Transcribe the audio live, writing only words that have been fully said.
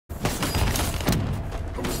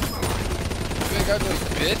ugly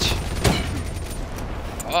bitch.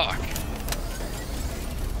 Fuck.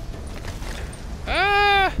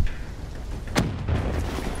 Ah!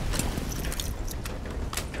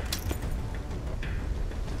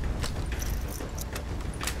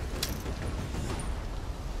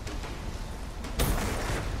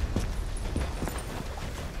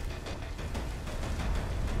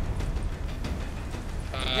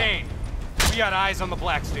 Kane, we got eyes on the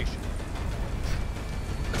Black Station.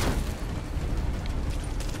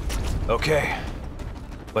 Okay,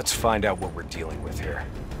 let's find out what we're dealing with here.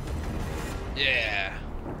 Yeah.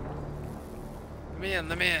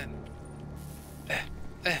 The man.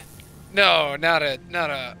 No, not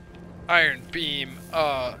a iron beam.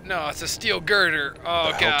 No, it's a steel girder.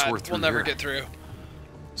 Oh god, we'll never get through.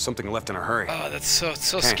 Something left in a hurry. Oh, that's so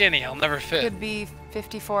skinny. I'll never fit. Could be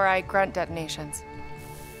 54i grunt detonations.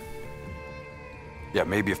 Yeah,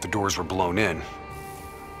 maybe if the doors were blown in,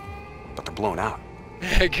 but they're blown out.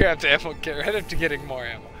 I grabbed ammo, get right up to getting more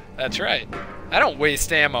ammo. That's right. I don't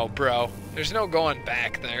waste ammo, bro. There's no going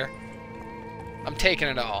back there. I'm taking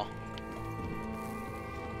it all.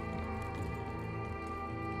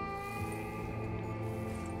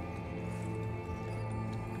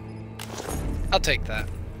 I'll take that.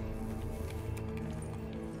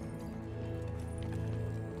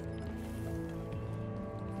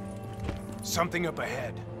 Something up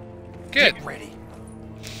ahead. Good. Get ready.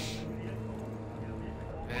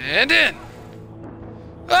 And in.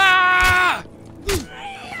 Ah!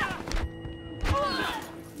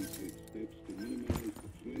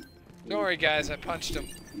 Don't worry, guys. I punched him.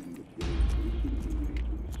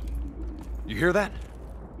 You hear that?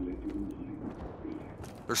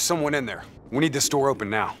 There's someone in there. We need this door open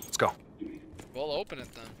now. Let's go. We'll open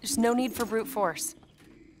it then. There's no need for brute force.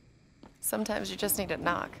 Sometimes you just need to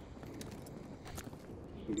knock.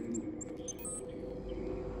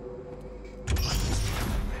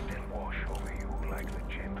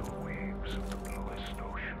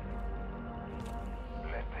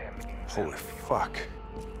 Holy fuck.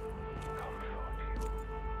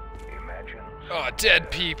 Oh,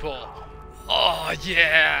 dead people. Oh,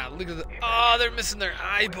 yeah. Look at the... Oh, they're missing their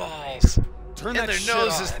eyeballs. Turn and that their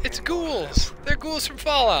noses. It's ghouls. They're ghouls from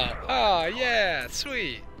Fallout. Oh, yeah.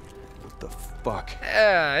 Sweet. What the fuck?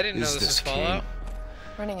 Yeah, I didn't know this was Kane? Fallout.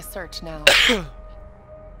 Running a search now.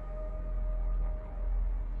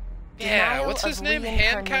 Yeah, Denial what's his of name?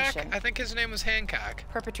 Hancock? reincarnation. I think his name was Hancock.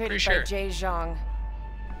 Perpetrated Pretty by sure. Jay Zhang.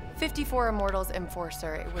 54 Immortals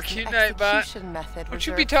Enforcer. It was Cute an Nightbot. execution method. Don't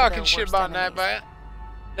you reserved be for talking their shit worst about enemies. Nightbot.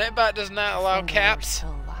 Nightbot does not allow If only they were caps. still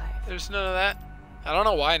alive. There's none of that. I don't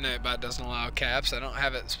know why Nightbot doesn't allow caps. I don't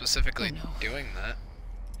have it specifically Oh, no. doing that.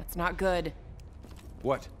 That's not good.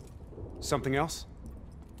 What? Something else?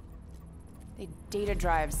 They data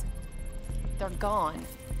drives. They're gone.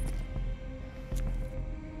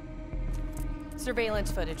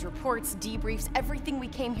 Surveillance footage, reports, debriefs, everything we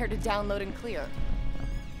came here to download and clear.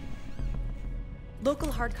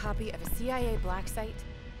 Local hard copy of a CIA black site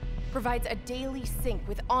provides a daily sync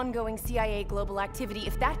with ongoing CIA global activity.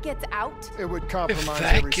 If that gets out, It would compromise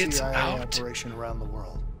that every gets CIA out. operation around the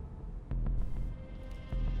world.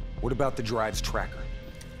 What about the drive's tracker?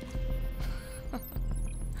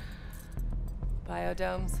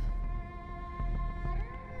 biodomes.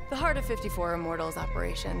 The heart of 54 Immortals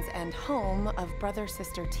operations and home of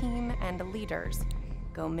brother-sister team and leaders,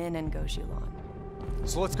 Go Min and Go Zhulan.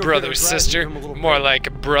 So let's go Brother, get those drives and sister. give 'em a little More break.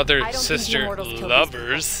 like brother, I don't think the sister, Immortals killed these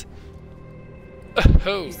lovers.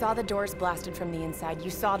 Oh. You saw the doors blasted from the inside. You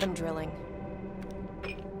saw them drilling.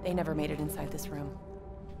 They never made it inside this room.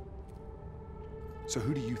 So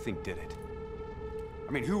who do you think did it?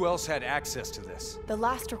 I mean, who else had access to this? The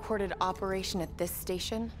last recorded operation at this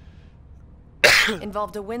station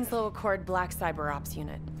involved a Winslow Accord Black Cyber Ops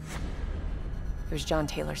unit. It was John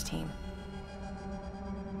Taylor's team.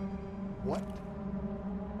 What?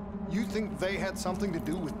 You think they had something to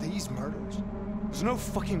do with these murders? There's no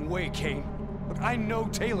fucking way, Kane. Look, I know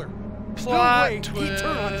Taylor. There's Plot no way he'd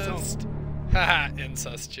turn on his own. twist. Haha,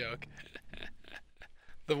 incest joke.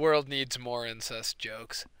 The world needs more incest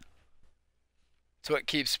jokes. It's what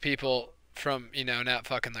keeps people from, you know, not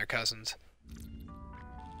fucking their cousins.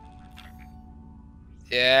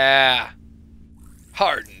 Yeah.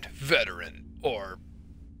 Hardened veteran, or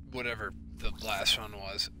whatever the last one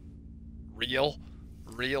was. Real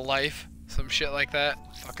life, some shit like that.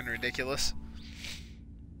 Fucking ridiculous.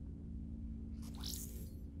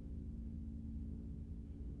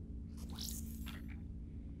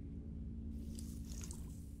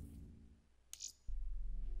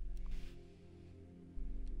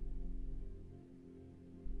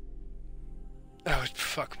 Oh,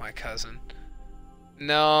 fuck my cousin.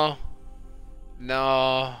 No.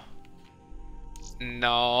 No.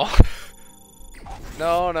 No.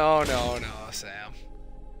 No, no, no, no, Sam.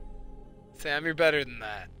 Sam, you're better than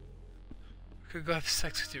that. You could go have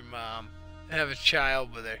sex with your mom and have a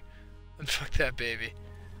child with her and fuck that baby.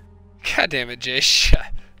 God damn it, Jay. Shut.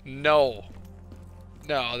 No.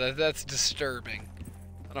 No, that's disturbing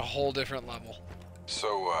on a whole different level. So,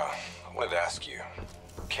 I wanted to ask you.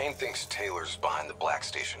 Kane thinks Taylor's behind the Black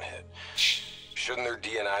Station hit. Shouldn't their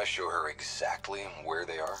DNI show her exactly where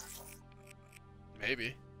they are?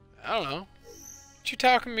 Maybe. I don't know. What you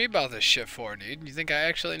talking to me about this shit for, dude? You think I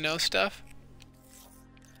actually know stuff?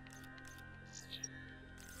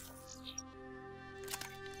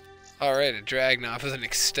 Alright, a Dragunov with an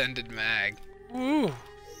extended mag. Woo!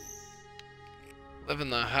 Living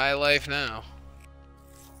the high life now.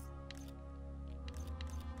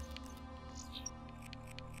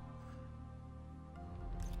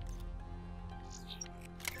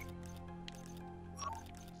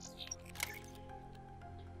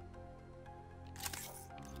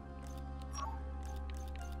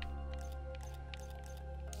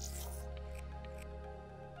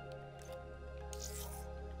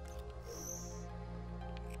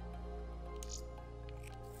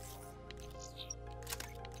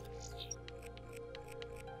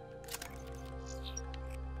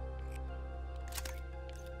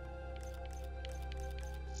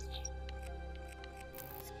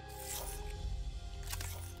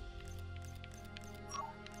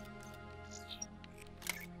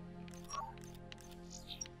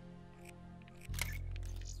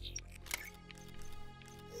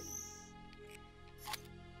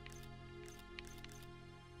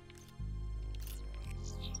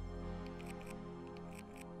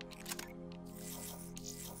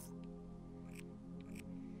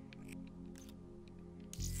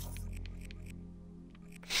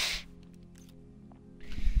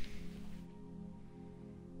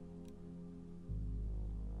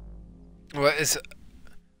 What is...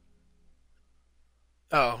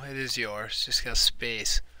 Oh, it is yours. Just got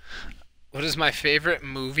space. What is my favorite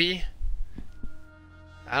movie?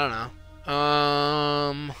 I don't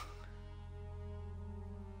know.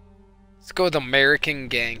 Let's go with American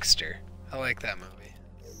Gangster. I like that movie.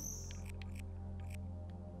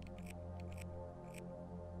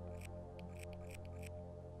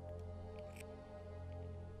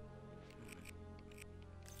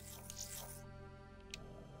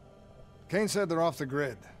 Kane said they're off the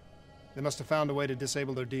grid. They must have found a way to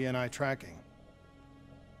disable their DNI tracking.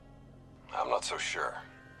 I'm not so sure.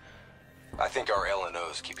 I think our LNO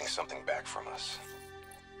is keeping something back from us.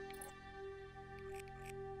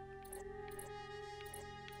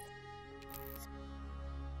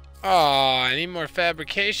 Oh, I need more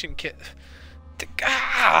fabrication kit.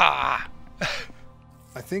 Ah!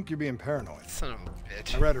 I think you're being paranoid. Son of a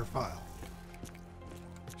bitch. I read her file.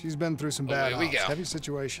 She's been through some bad away we ops, go. heavy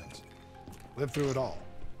situations. Lived through it all.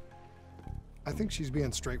 I think she's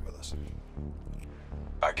being straight with us.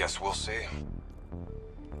 I guess we'll see.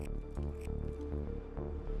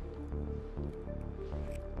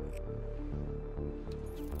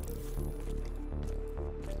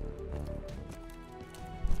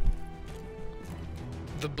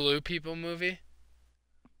 The Blue People movie?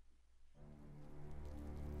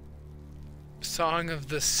 Song of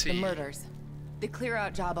the Sea. The murders. The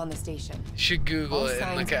clear-out job on the station. You should Google All it and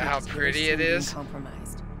signs look at of how the pretty it being is.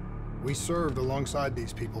 compromised. We served alongside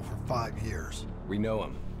these people for 5 years. We know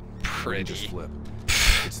them. Pretty. Just flip.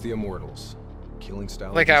 It's the Immortals. Killing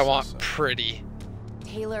style. Like I want pretty.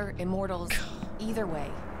 Taylor, Immortals, either way.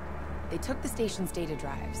 They took the station's data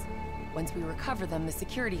drives. Once we recover them, the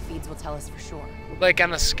security feeds will tell us for sure. Like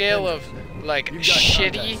on a scale of like You've got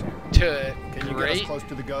shitty contacts. to Can you get great. us close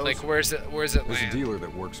to the ghost? Like where's it There's a land? dealer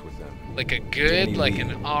that works with them. Like a good, Danny like Lee.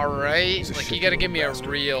 an alright. He's a Like you shifty gotta give little me a bastard.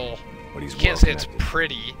 real. But he's You can't well say it's connected.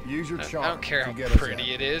 pretty. Use your I charm don't care to how get us pretty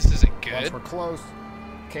in. it is. Is it Once good? we're close,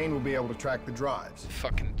 Kane will be able to track the drives.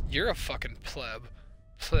 Fucking, you're a fucking pleb.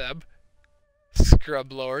 Pleb.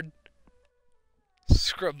 Scrub Lord.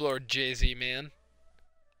 Scrub Lord Jay-Z, man.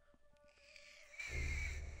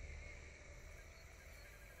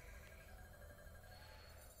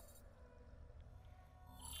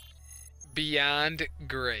 Beyond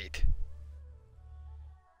great.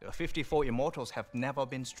 The 54 Immortals have never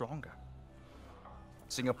been stronger.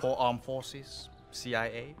 Singapore Armed Forces,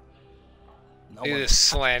 CIA. No Look at one-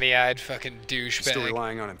 this slanty-eyed fucking Still douchebag.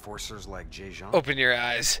 relying on enforcers like Jay Jean. Open your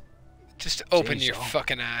eyes. Just open your Jean.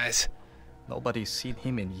 fucking eyes. Nobody's seen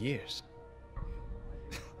him in years.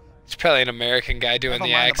 It's probably an American guy doing Never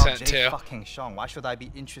the mind about accent Jay too. fucking Sean. Why should I be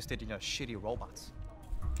interested in your shitty robots?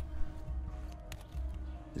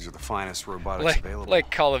 These are the finest robotics available. Like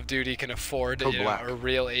Call of Duty can afford Code you know, Black. a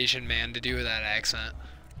real Asian man to do that accent.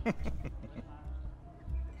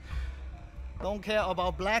 Don't care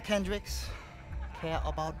about black, Hendrix. Care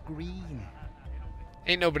about green.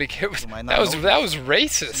 Ain't nobody care. You might That not was know this.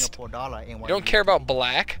 racist. Singapore dollar ain't what You don't it care used to about be.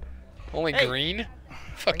 black, only Hey, green.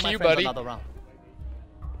 Fuck Bring my you, friends buddy. another round.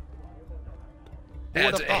 Who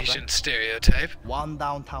That's would've thought, Asian right? stereotype. One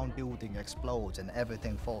downtown building explodes and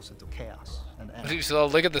everything falls into chaos. And anarchy. So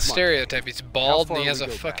look at the stereotype. He's bald and far he do has we a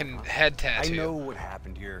go back, fucking huh? head I tattoo. know what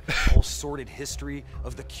happened here. The whole sordid history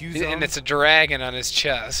of the Q zone. And it's a dragon on his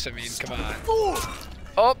chest. I mean, come on.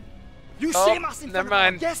 Oh, You oh, shame us in never front of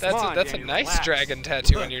our mind. guests. That's Come a, on, that's a Daniel, nice relax. dragon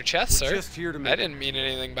tattoo on your chest, We're sir. just here to I make- didn't mean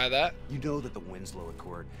anything by that. You know that the Winslow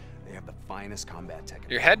Accord, they have the finest combat tech.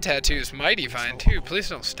 Your head tattoo is mighty fine too. Please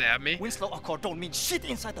don't stab me. Winslow Accord don't mean shit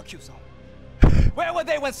inside the Q zone. Where were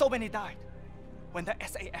they when so many died? When the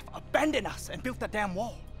SAF abandoned us and built the damn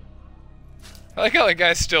wall. I like how the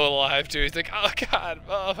guy's still alive too. He's like, oh god,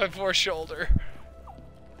 oh my poor shoulder.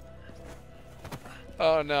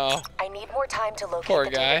 Oh no. I need more time to locate Poor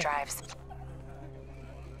the guy. data drives.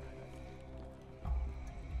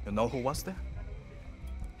 You know who was there?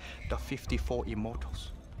 The 54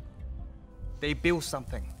 Immortals. They built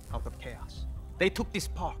something out of chaos. They took this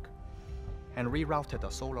park and rerouted the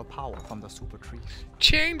solar power from the super trees.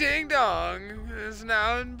 Ching ding dong is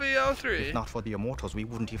now in If BO3. not for the Immortals, we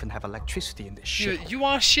wouldn't even have electricity in this You, shit. you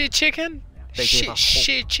want shit chicken? They gave Shit, us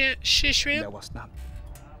hope. shit There shrimp? was none.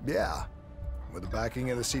 Yeah. With the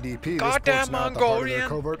backing of the CDP, Goddamn this port's now at the heart of their Mongolian.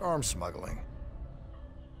 covert arms smuggling.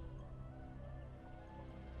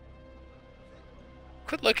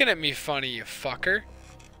 Quit looking at me funny, you fucker.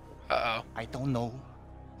 Uh-oh. I don't know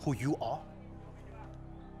who you are,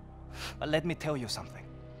 but let me tell you something.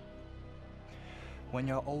 When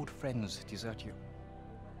your old friends desert you,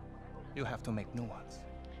 you have to make new ones.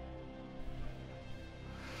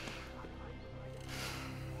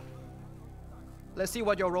 Let's see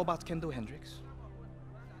what your robots can do, Hendrix.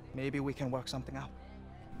 Maybe we can work something out.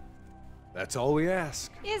 That's all we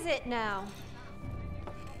ask. Is it now?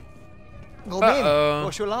 Uh-oh.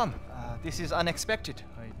 Shulam. This is unexpected.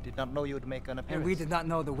 I did not know you would make an appearance. And we did not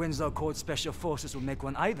know the Winslow Accord Special Forces would make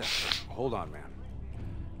one either. Hold on, man.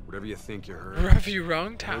 Whatever you think you heard, Rub you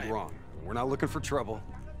wrong heard time. wrong. We're not looking for trouble.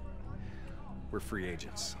 We're free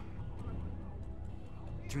agents.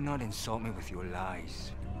 Do not insult me with your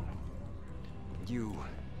lies. You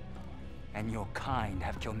and your kind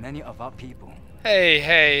have killed many of our people.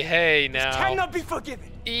 Hey now. Cannot be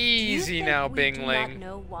forgiven. Easy Do you now, think we do not Bingling.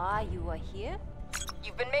 know why you are here?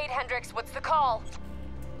 You've been made, Hendrix. What's the call?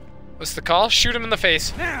 What's the call? Shoot him in the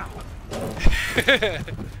face. Now!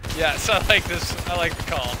 Yes, I like this. I like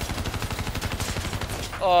the call.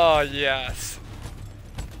 Oh, yes.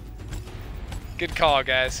 Good call,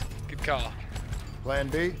 guys. Good call. Plan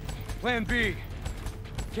B? Plan B.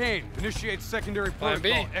 Kane, initiate secondary Plan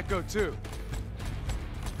protocol. B. Echo 2.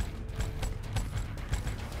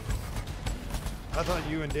 I thought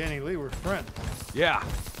you and Danny Lee were friends. Yeah,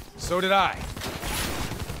 so did I.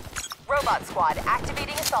 Robot squad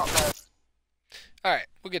activating assault mode. Alright,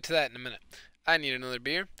 we'll get to that in a minute. I need another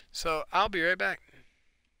beer, so I'll be right back.